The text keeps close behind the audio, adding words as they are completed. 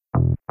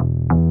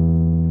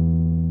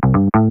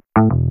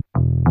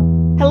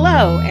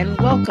Hello, and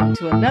welcome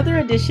to another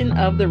edition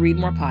of the Read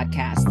More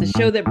podcast, the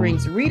show that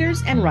brings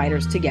readers and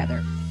writers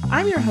together.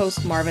 I'm your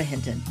host, Marva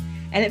Hinton,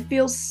 and it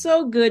feels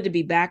so good to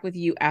be back with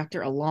you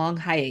after a long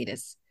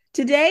hiatus.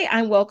 Today,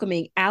 I'm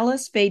welcoming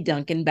Alice Faye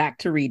Duncan back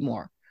to Read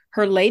More.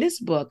 Her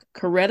latest book,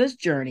 Coretta's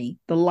Journey,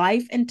 The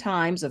Life and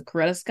Times of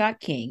Coretta Scott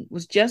King,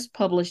 was just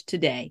published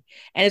today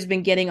and has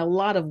been getting a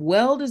lot of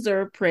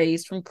well-deserved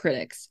praise from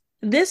critics.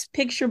 This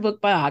picture book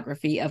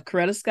biography of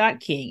Coretta Scott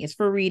King is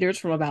for readers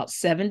from about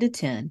 7 to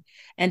 10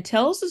 and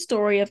tells the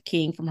story of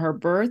King from her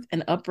birth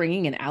and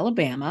upbringing in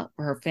Alabama,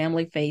 where her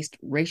family faced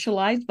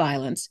racialized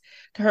violence,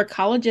 to her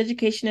college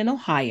education in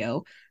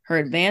Ohio, her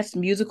advanced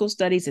musical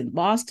studies in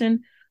Boston,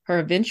 her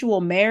eventual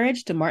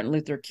marriage to Martin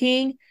Luther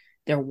King,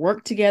 their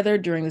work together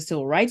during the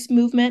Civil Rights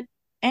Movement,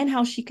 and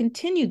how she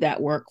continued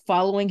that work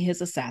following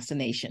his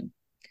assassination.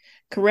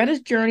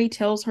 Coretta's journey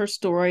tells her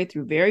story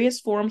through various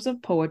forms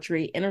of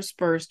poetry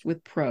interspersed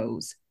with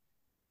prose.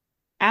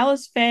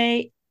 Alice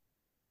Faye,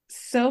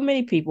 so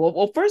many people.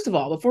 Well, first of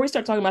all, before we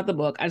start talking about the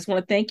book, I just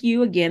want to thank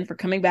you again for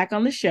coming back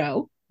on the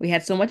show. We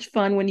had so much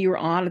fun when you were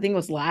on. I think it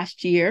was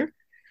last year.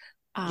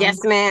 Yes,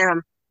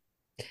 ma'am.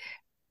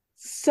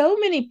 So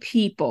many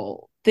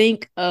people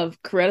think of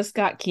Coretta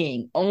Scott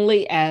King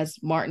only as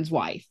Martin's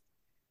wife.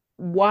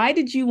 Why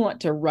did you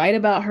want to write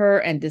about her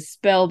and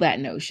dispel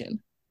that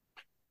notion?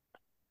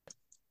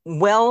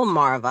 Well,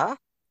 Marva,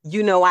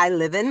 I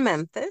live in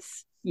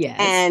Memphis, Yes.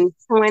 and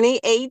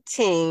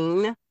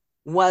 2018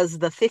 was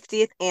the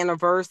 50th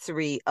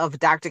anniversary of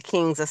Dr.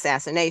 King's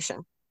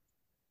assassination.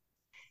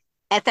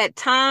 At that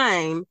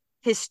time,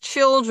 his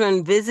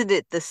children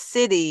visited the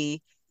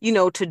city,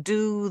 to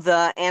do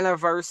the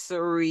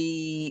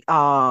anniversary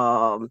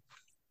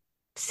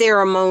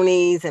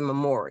ceremonies and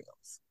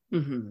memorials.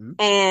 Mm-hmm.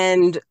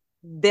 And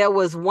there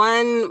was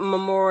one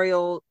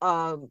memorial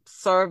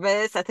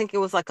service. I think it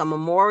was like a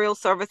memorial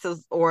service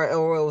or it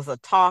was a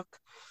talk.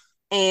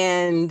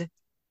 And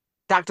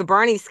Dr.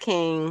 Bernice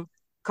King,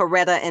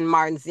 Coretta and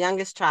Martin's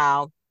youngest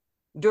child,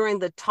 during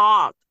the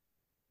talk,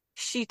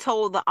 she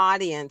told the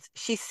audience,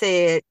 she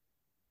said,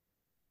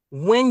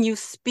 "When you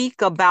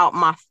speak about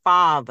my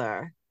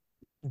father,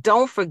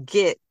 don't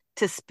forget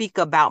to speak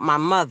about my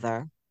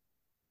mother."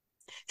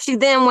 She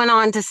then went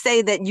on to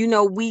say that,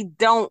 we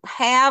don't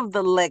have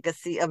the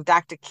legacy of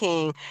Dr.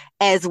 King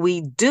as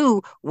we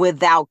do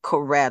without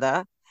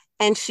Coretta.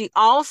 And she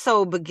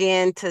also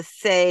began to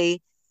say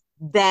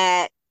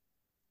that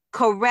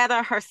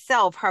Coretta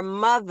herself, her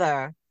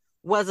mother,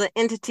 was an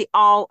entity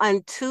all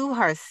unto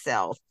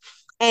herself.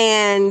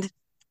 And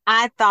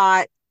I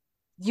thought,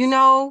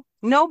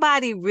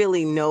 nobody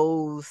really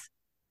knows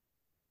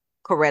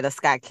Coretta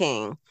Scott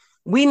King.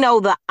 We know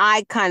the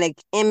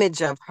iconic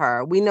image of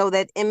her. We know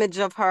that image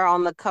of her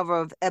on the cover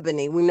of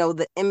Ebony. We know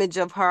the image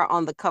of her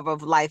on the cover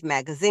of Life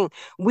magazine.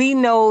 We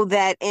know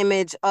that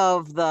image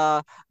of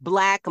the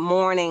Black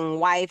mourning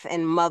wife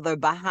and mother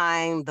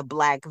behind the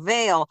black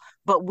veil,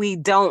 but we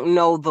don't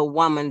know the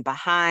woman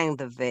behind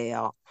the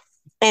veil.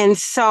 And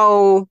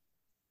so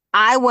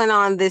I went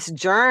on this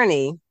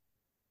journey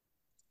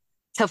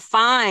to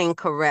find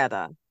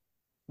Coretta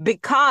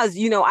because,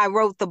 I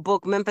wrote the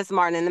book Memphis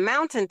Martin and the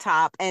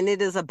Mountaintop, and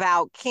it is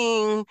about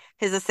King,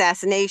 his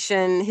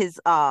assassination,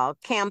 his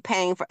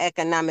campaign for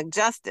economic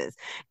justice.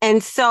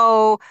 And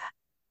so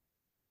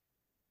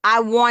I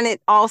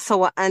wanted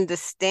also an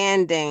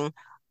understanding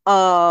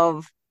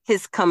of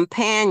his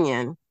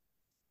companion.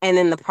 And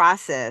in the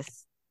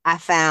process, I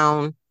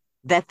found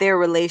that their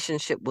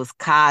relationship was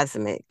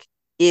cosmic.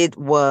 It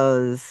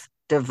was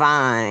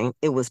divine.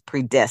 It was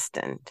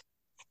predestined,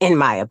 in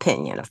my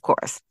opinion, of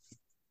course.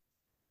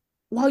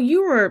 While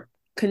you were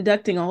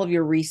conducting all of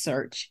your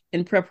research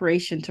in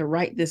preparation to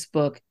write this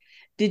book,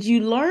 did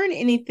you learn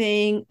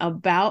anything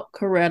about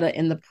Coretta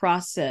in the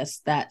process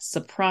that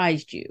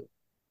surprised you?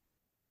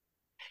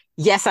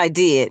 Yes, I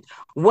did.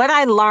 What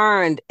I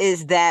learned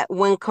is that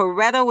when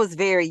Coretta was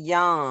very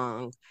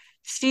young,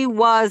 she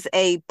was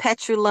a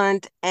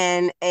petulant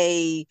and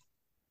a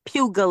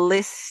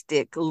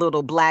pugilistic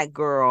little Black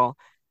girl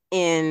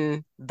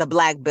in the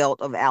Black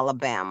Belt of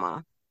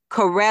Alabama.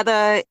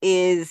 Coretta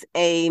is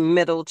a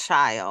middle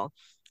child.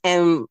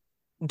 And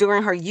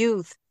during her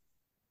youth,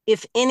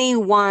 if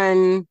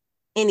anyone,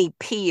 any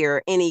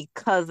peer, any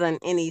cousin,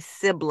 any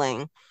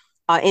sibling,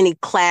 any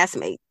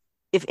classmate,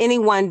 if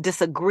anyone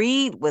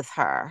disagreed with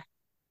her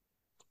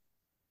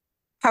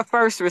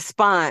first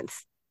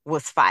response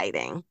was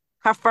fighting.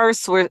 Her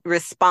first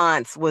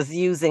response was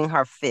using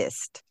her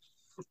fist.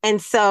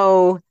 And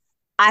so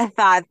I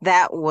thought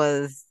that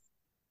was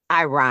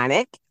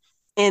ironic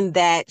in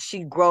that she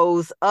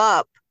grows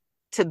up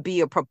to be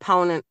a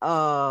proponent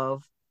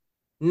of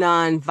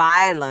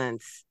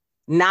nonviolence,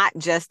 not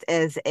just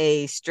as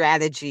a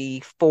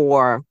strategy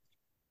for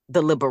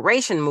the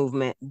liberation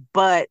movement,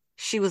 but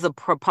she was a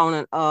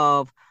proponent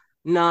of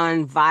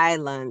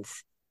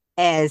nonviolence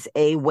as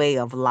a way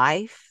of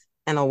life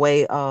and a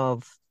way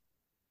of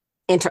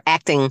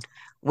interacting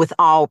with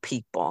all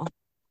people.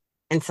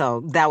 And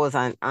so that was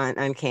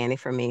uncanny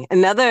for me.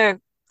 Another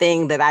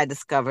thing that I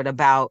discovered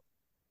about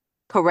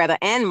Coretta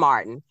and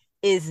Martin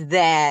is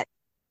that,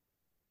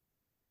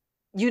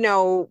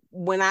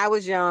 when I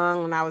was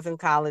young, when I was in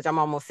college, I'm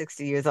almost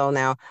 60 years old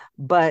now,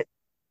 but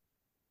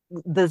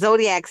the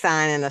zodiac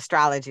sign and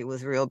astrology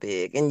was real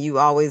big. And you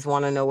always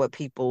want to know what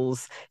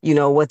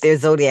what their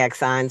zodiac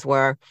signs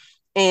were.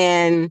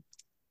 And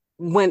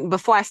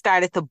before I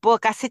started the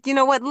book, I said, you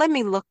know what, let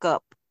me look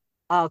up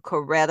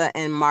Coretta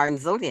and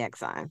Martin's zodiac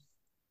sign.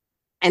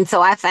 And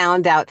so I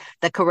found out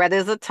that Coretta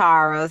is a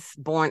Taurus,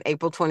 born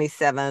April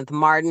 27th.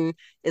 Martin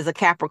is a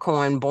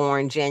Capricorn,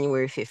 born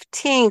January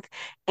 15th.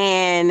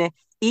 And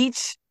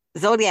each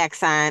zodiac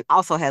sign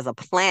also has a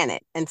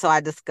planet. And so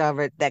I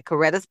discovered that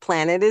Coretta's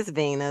planet is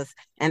Venus,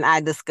 and I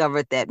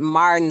discovered that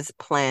Martin's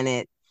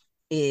planet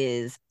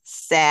is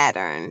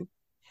Saturn.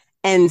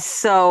 And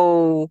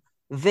so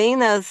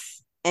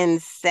Venus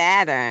and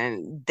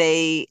Saturn,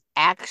 they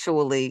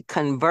actually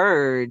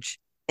converge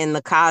in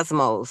the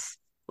cosmos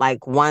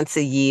like once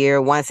a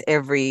year, once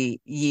every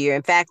year.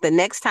 In fact, the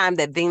next time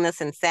that Venus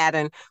and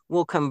Saturn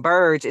will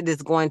converge, it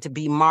is going to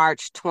be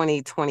March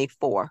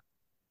 2024.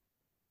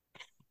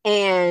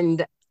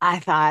 And I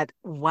thought,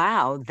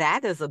 wow,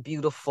 that is a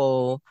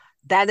beautiful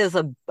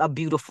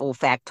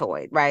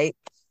factoid, right?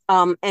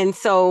 And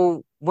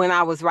so when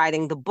I was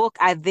writing the book,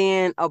 I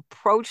then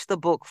approached the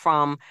book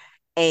from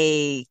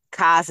a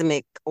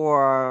cosmic,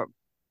 or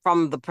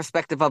from the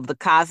perspective of the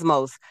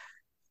cosmos,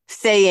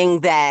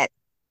 saying that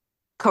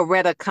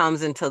Coretta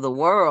comes into the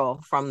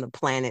world from the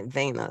planet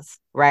Venus,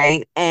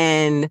 right?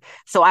 And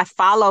so I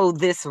follow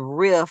this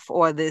riff,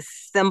 or this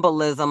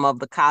symbolism of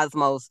the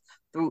cosmos,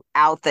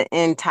 throughout the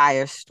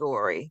entire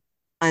story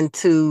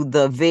unto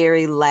the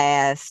very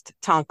last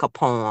Tonka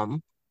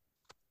poem.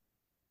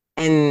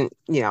 And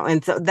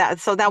and so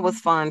that was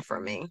fun for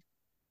me.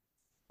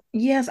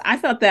 Yes, I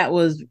thought that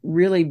was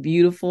really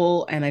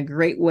beautiful and a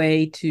great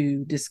way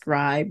to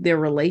describe their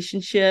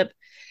relationship.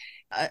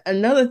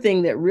 Another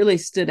thing that really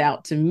stood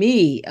out to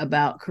me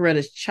about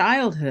Coretta's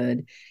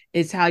childhood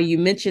is how you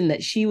mentioned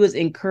that she was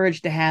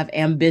encouraged to have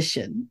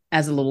ambition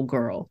as a little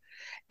girl.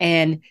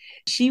 And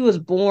she was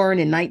born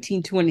in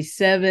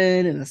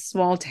 1927 in a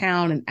small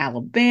town in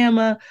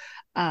Alabama,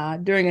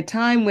 during a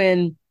time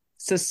when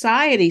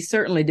society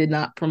certainly did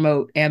not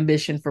promote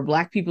ambition for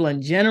Black people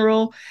in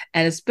general,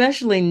 and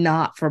especially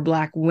not for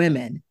Black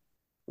women.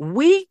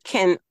 We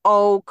can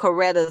owe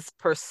Coretta's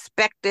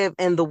perspective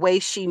and the way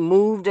she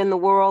moved in the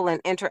world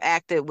and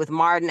interacted with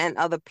Martin and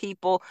other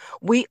people.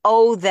 We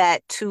owe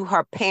that to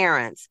her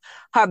parents.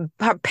 Her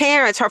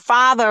parents, her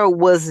father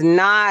was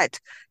not,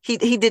 he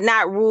did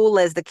not rule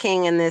as the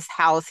king in this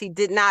house. He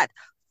did not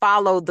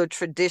follow the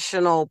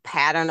traditional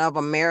pattern of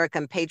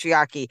American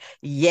patriarchy.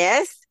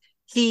 Yes,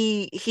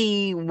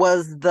 he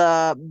was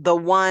the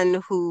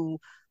one who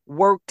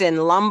worked in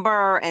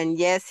lumber, and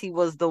yes, he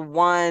was the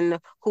one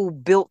who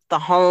built the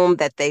home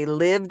that they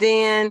lived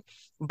in,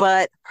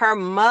 but her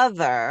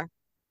mother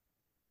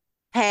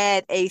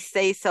had a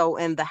say so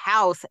in the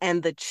house,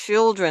 and the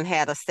children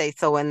had a say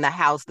so in the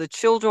house. The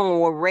children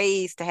were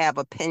raised to have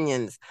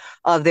opinions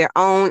of their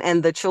own,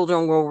 and the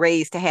children were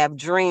raised to have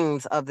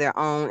dreams of their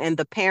own, and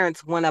the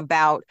parents went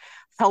about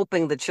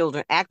helping the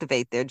children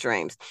activate their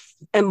dreams.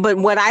 But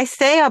what I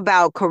say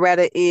about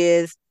Coretta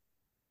is,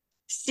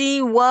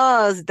 she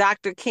was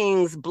Dr.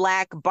 King's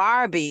Black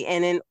Barbie,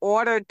 and in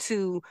order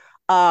to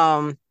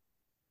um,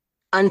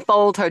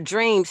 unfold her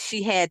dreams,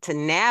 she had to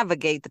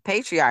navigate the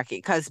patriarchy,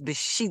 because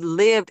she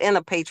lived in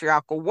a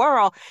patriarchal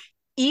world,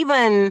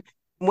 even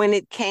when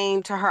it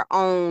came to her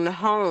own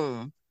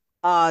home.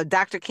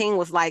 Dr. King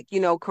was like,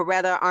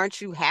 Coretta, aren't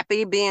you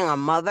happy being a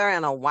mother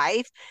and a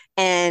wife?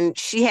 And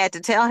she had to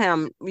tell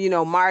him,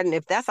 Martin,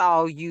 if that's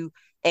all you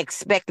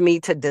expect me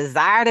to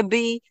desire to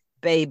be,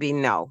 baby,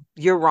 no,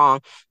 you're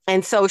wrong.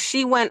 And so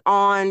she went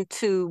on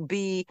to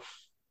be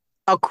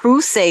a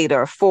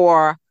crusader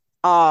for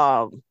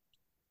uh,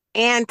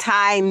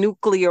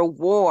 anti-nuclear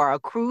war, a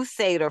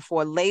crusader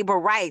for labor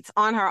rights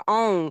on her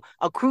own,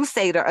 a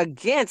crusader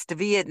against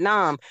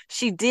Vietnam.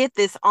 She did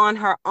this on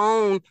her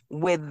own,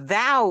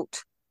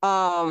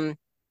 um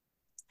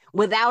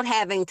without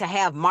having to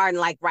have Martin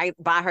like right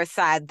by her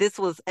side. This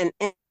was an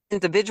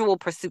individual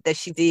pursuit that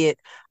she did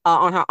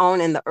on her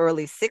own in the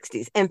early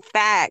 60s. In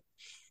fact,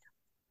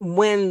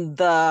 when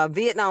the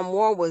Vietnam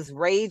War was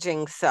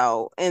raging,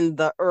 so in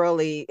the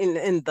early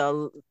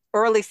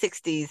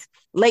 60s,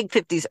 late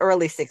 50s,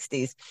 early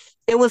 60s,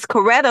 it was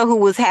Coretta who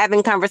was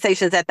having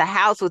conversations at the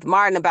house with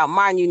Martin about,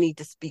 Martin, you need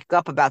to speak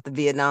up about the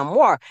Vietnam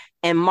War.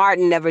 And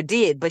Martin never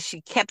did, but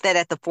she kept that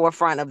at the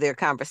forefront of their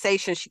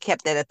conversation. She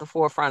kept that at the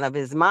forefront of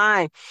his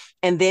mind.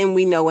 And then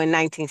we know in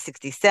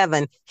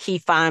 1967, he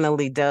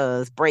finally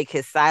does break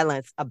his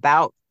silence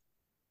about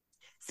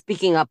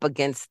speaking up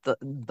against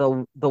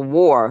the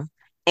war.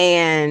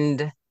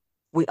 And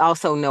we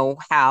also know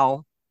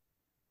how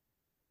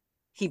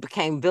he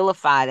became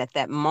vilified at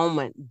that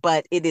moment,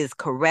 but it is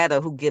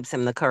Coretta who gives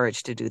him the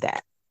courage to do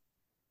that.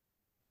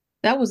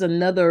 That was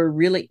another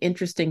really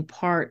interesting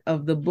part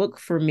of the book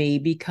for me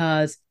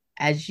because,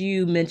 as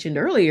you mentioned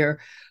earlier,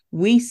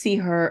 we see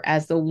her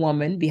as the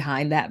woman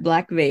behind that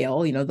black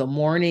veil, the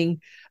mourning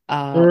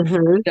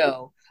Mm-hmm.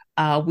 widow.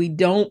 We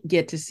don't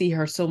get to see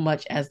her so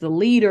much as the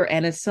leader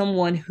and as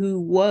someone who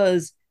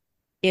was,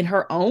 in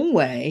her own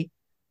way,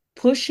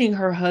 pushing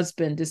her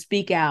husband to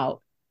speak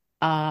out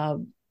uh,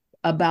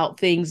 about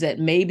things that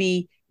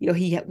maybe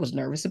he was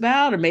nervous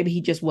about, or maybe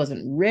he just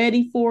wasn't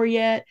ready for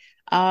yet.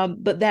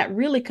 But that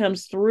really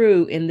comes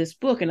through in this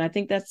book, and I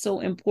think that's so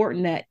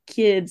important that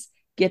kids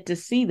get to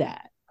see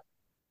that.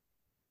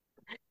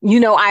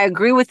 I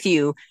agree with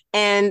you.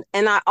 And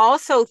I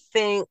also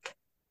think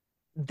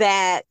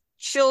that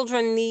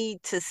children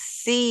need to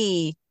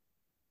see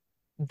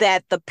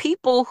that the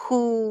people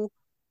who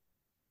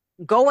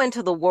go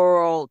into the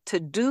world to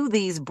do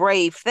these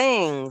brave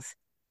things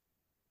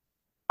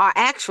are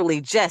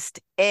actually just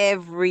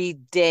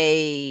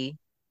everyday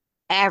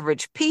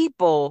average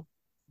people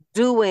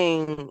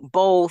doing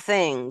bold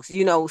things,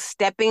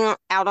 stepping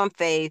out on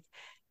faith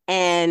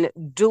and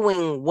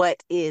doing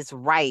what is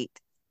right.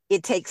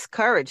 It takes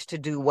courage to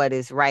do what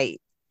is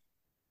right.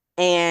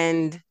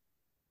 And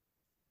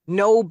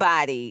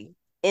nobody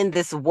in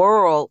this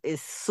world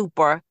is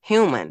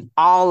superhuman.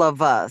 All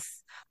of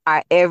us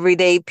are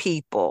everyday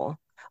people,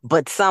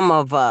 but some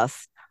of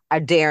us are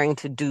daring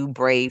to do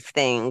brave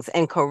things.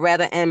 And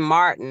Coretta and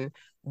Martin,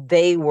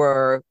 they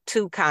were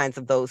two kinds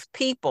of those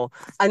people.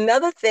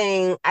 Another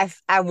thing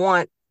I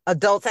want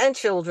adults and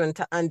children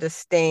to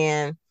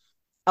understand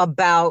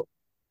about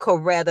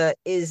Coretta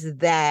is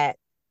that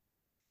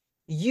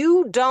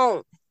you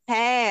don't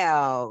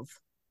have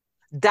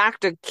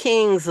Dr.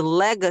 King's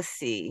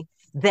legacy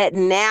that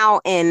now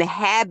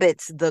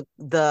inhabits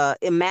the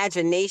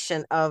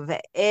imagination of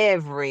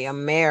every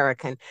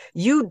American.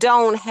 You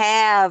don't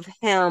have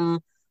him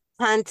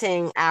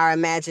hunting our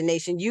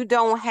imagination. You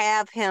don't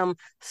have him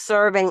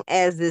serving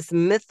as this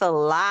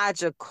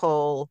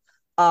mythological,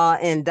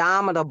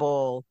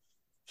 indomitable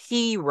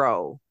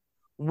hero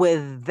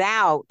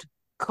without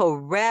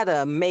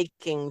Coretta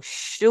making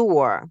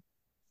sure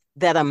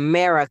that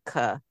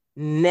America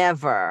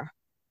never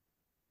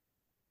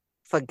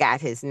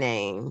forgot his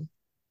name.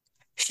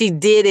 She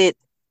did it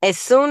as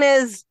soon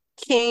as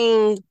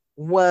King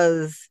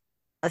was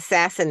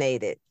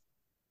assassinated.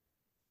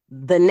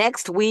 The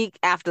next week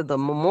after the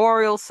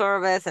memorial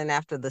service and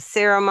after the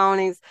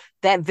ceremonies,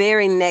 that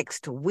very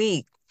next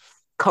week,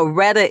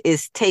 Coretta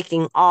is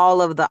taking all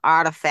of the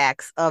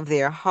artifacts of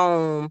their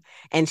home,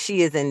 and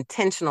she is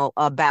intentional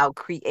about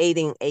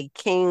creating a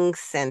King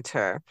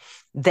Center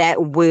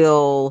that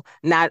will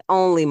not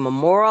only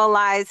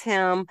memorialize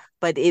him,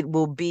 but it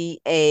will be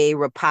a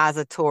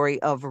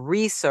repository of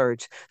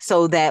research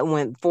so that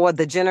for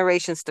the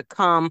generations to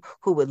come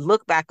who would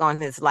look back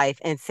on his life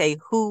and say,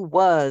 who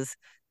was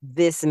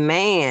this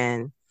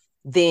man?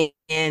 Then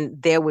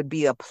there would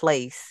be a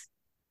place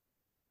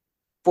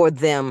for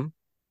them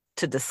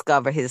to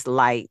discover his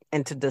light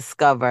and to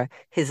discover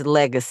his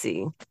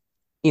legacy,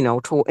 in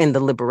the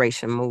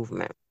liberation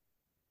movement.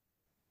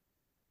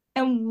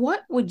 And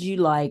what would you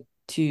like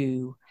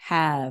to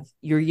have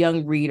your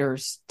young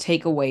readers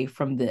take away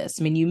from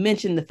this? I mean, you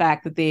mentioned the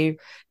fact that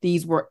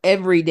these were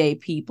everyday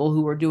people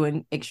who were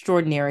doing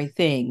extraordinary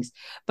things,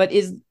 but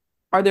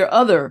are there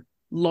other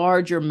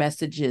larger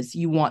messages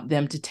you want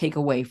them to take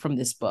away from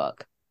this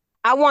book?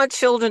 I want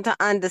children to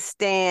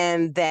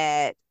understand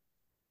that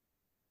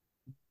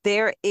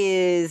there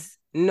is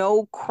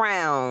no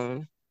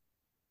crown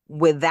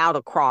without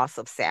a cross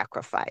of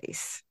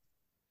sacrifice,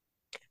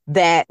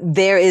 that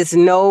there is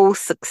no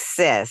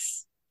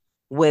success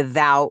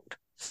without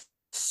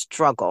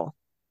struggle,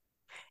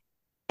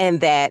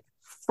 and that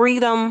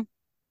freedom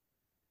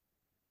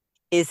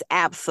is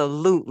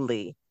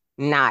absolutely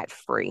not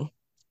free.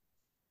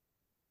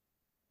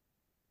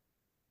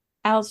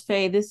 Alice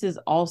Faye, this is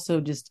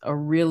also just a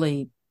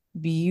really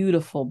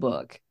beautiful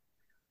book.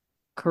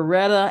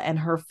 Coretta and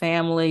her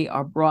family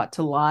are brought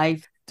to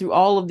life through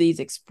all of these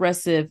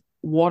expressive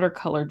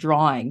watercolor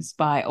drawings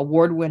by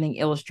award-winning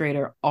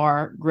illustrator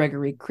R.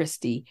 Gregory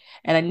Christie.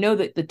 And I know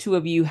that the two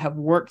of you have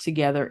worked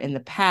together in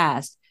the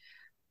past.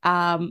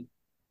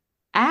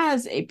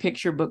 As a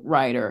picture book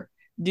writer,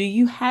 do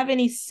you have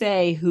any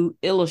say who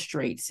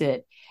illustrates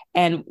it?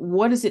 And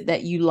what is it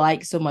that you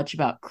like so much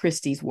about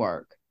Christie's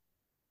work?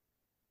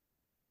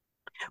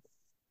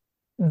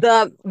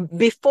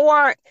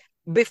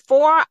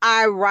 Before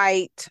I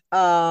write,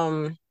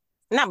 not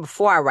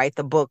before I write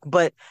the book,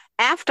 but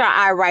after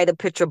I write a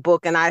picture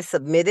book and I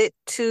submit it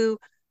to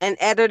an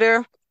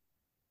editor,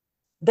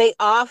 they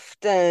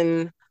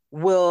often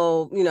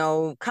will,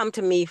 come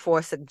to me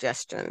for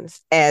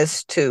suggestions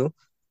as to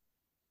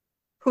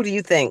who do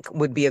you think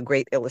would be a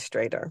great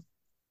illustrator.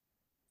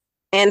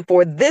 And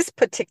for this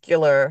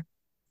particular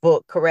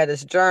book,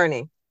 Coretta's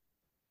Journey,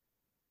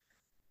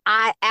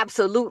 I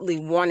absolutely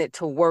wanted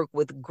to work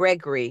with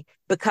Gregory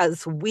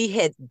because we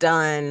had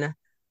done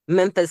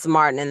Memphis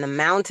Martin and the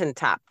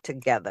Mountaintop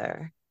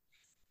together.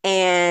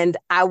 And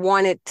I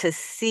wanted to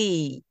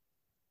see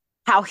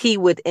how he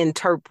would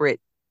interpret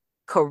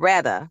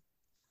Coretta.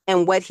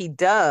 And what he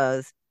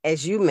does,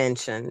 as you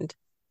mentioned,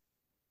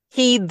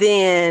 he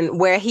then,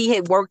 where he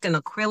had worked in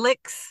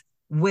acrylics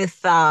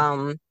with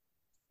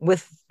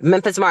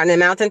Memphis Martin and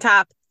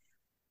Mountaintop,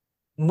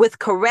 With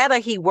Coretta,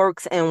 he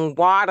works in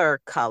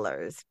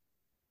watercolors.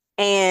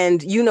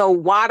 And,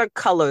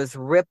 watercolors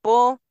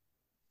ripple.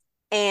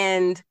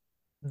 And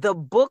the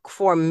book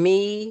for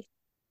me,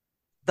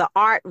 the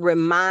art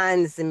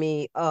reminds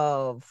me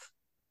of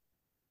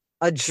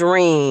a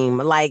dream.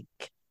 Like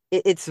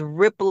it's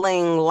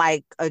rippling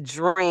like a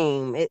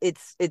dream.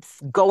 It's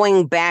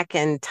going back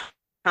in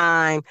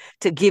time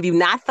to give you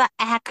not the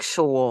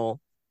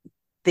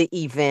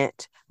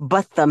event,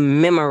 but the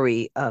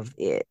memory of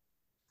it.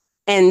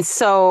 And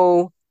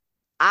so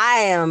I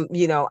am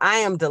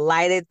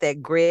delighted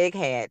that Greg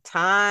had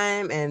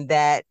time and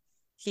that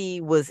he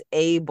was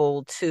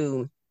able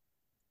to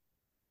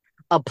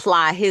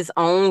apply his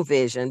own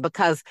vision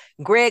because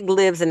Greg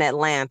lives in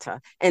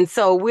Atlanta. And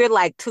so we're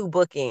like two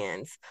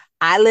bookends.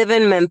 I live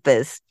in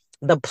Memphis,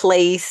 the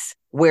place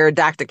where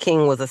Dr.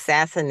 King was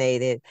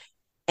assassinated.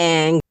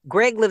 And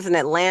Greg lives in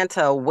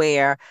Atlanta,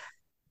 where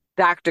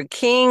Dr.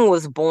 King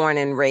was born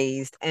and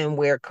raised and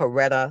where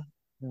Coretta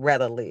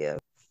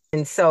lived.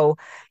 And so,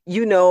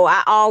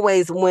 I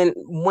always,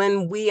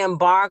 when we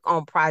embark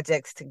on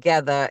projects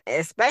together,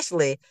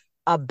 especially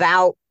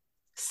about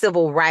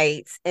civil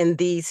rights and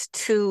these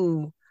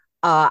two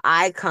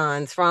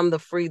icons from the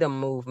freedom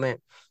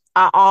movement,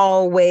 I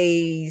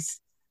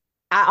always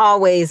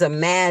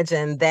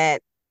imagine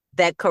that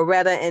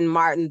Coretta and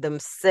Martin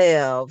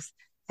themselves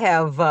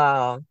have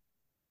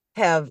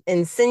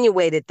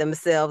insinuated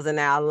themselves in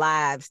our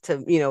lives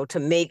to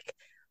make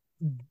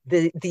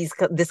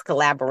this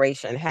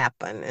collaboration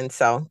happen. And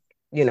so,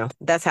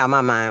 that's how my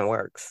mind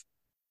works.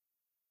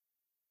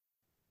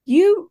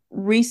 You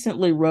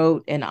recently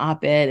wrote an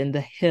op-ed in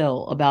The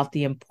Hill about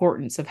the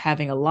importance of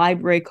having a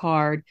library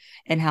card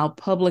and how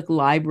public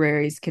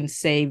libraries can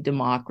save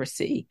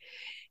democracy.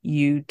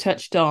 You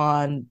touched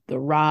on the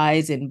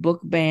rise in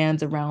book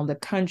bans around the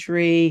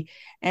country.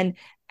 And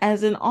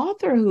as an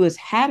author who has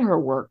had her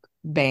work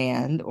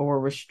banned or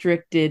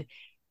restricted,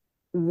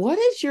 what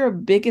is your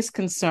biggest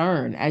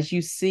concern as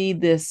you see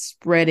this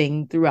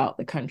spreading throughout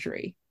the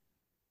country?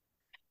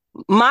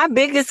 My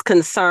biggest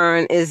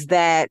concern is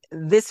that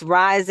this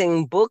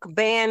rising book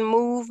ban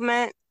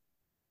movement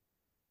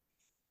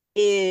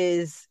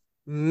is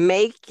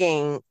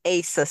making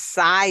a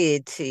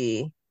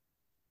society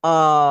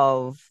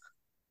of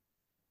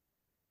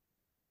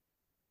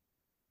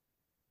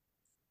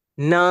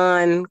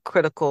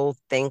non-critical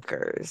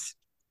thinkers.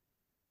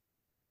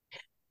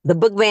 The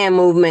book ban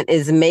movement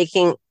is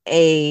making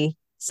a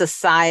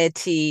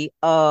society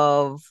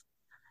of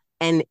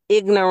an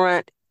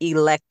ignorant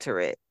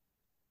electorate.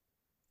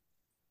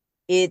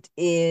 It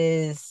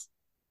is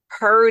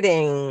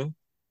hurting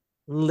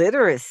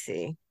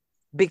literacy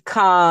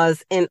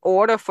because in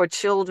order for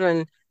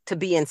children to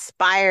be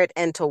inspired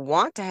and to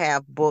want to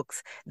have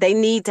books, they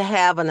need to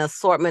have an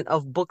assortment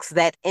of books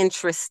that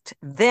interest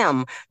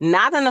them,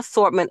 not an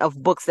assortment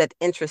of books that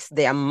interest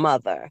their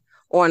mother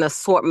or an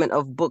assortment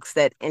of books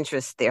that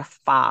interest their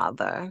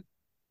father.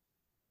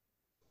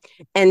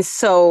 And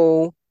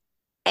so,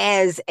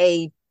 as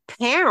a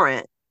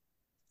parent,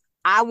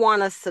 I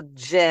want to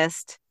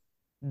suggest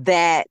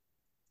that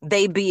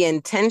they be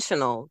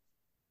intentional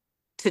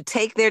to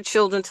take their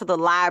children to the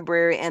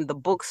library and the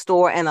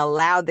bookstore and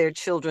allow their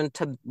children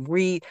to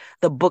read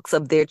the books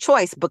of their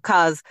choice,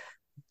 because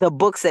the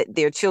books that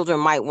their children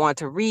might want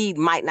to read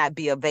might not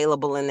be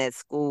available in that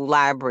school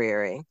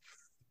library.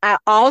 I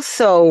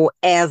also,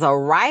 as a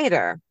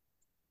writer,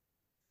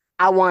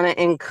 I want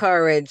to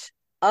encourage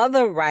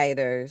other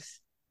writers,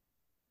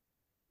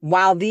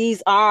 while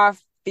these are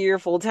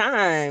fearful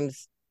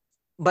times,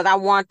 but I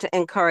want to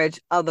encourage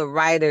other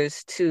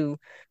writers to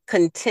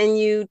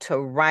continue to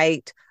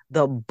write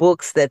the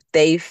books that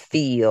they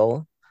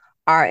feel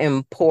are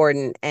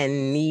important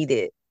and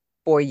needed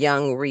for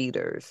young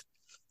readers.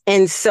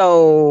 And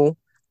so,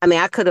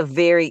 I could have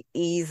very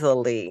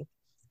easily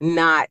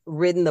not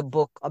written the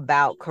book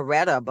about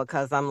Coretta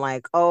because I'm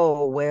like,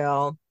 oh,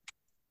 well,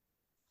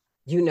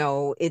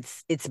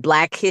 it's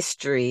Black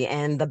history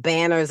and the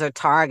banners are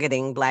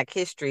targeting Black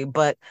history.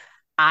 But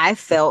I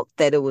felt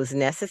that it was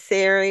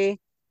necessary,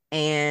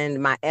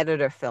 and my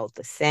editor felt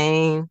the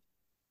same.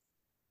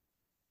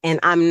 And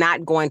I'm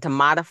not going to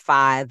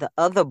modify the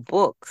other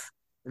books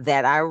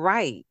that I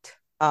write.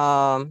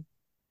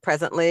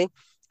 Presently,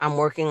 I'm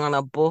working on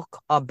a book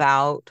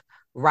about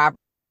Robert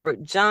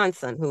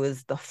Johnson, who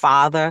is the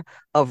father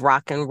of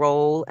rock and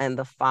roll and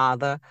the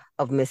father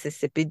of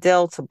Mississippi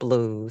Delta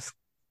blues.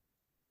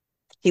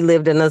 He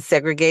lived in a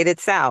segregated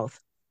South,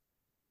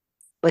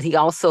 but he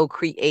also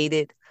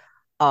created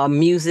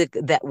music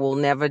that will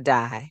never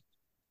die.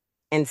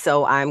 And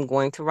so I'm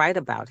going to write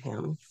about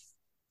him.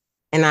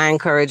 And I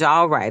encourage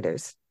all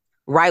writers,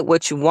 write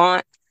what you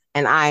want.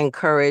 And I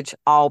encourage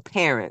all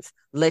parents,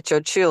 let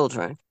your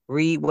children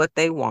read what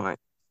they want.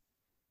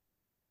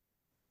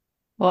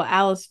 Well,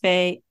 Alice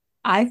Faye,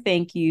 I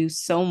thank you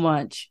so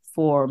much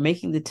for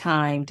making the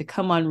time to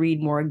come on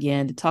Read More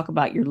Again to talk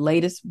about your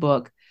latest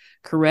book,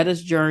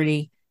 Coretta's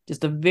Journey.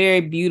 Just a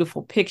very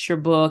beautiful picture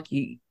book.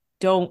 You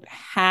don't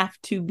have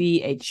to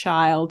be a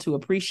child to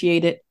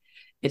appreciate it.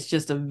 It's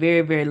just a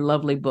very, very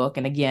lovely book.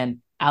 And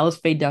again, Alice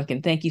Faye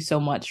Duncan, thank you so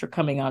much for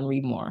coming on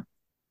Read More.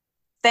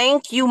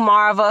 Thank you,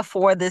 Marva,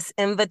 for this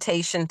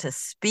invitation to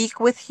speak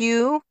with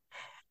you.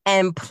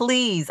 And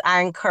please,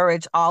 I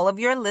encourage all of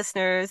your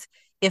listeners,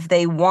 if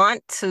they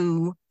want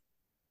to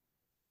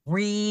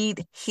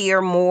read,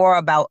 hear more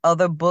about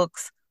other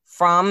books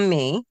from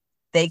me,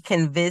 they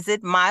can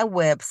visit my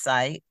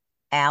website,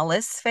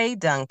 Alice Faye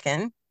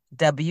Duncan,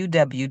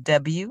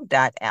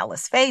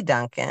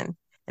 www.alicefayeduncan,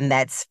 and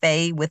that's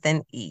Faye with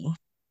an E.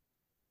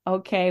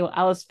 Okay, well,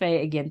 Alice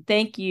Faye, again,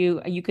 thank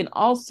you. You can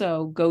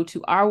also go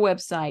to our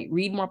website,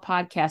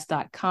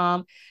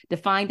 readmorepodcast.com, to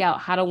find out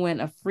how to win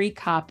a free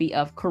copy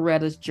of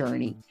Coretta's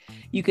Journey.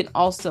 You can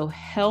also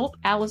help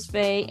Alice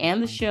Faye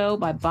and the show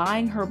by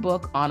buying her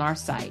book on our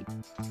site.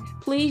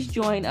 Please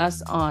join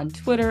us on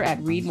Twitter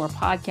at Read More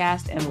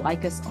Podcast and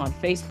like us on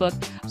Facebook.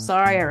 I'm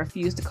sorry, I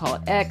refuse to call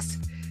it X.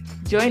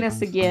 Join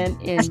us again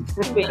in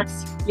 2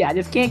 weeks. Yeah,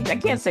 I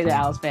can't say that,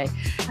 Alice Faye.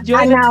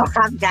 I know,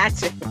 I've got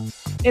you.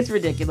 It's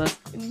ridiculous.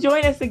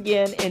 Join us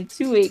again in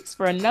 2 weeks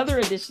for another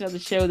edition of the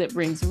show that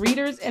brings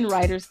readers and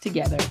writers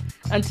together.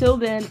 Until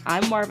then,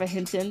 I'm Marva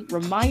Hinton,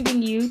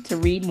 reminding you to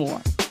read more.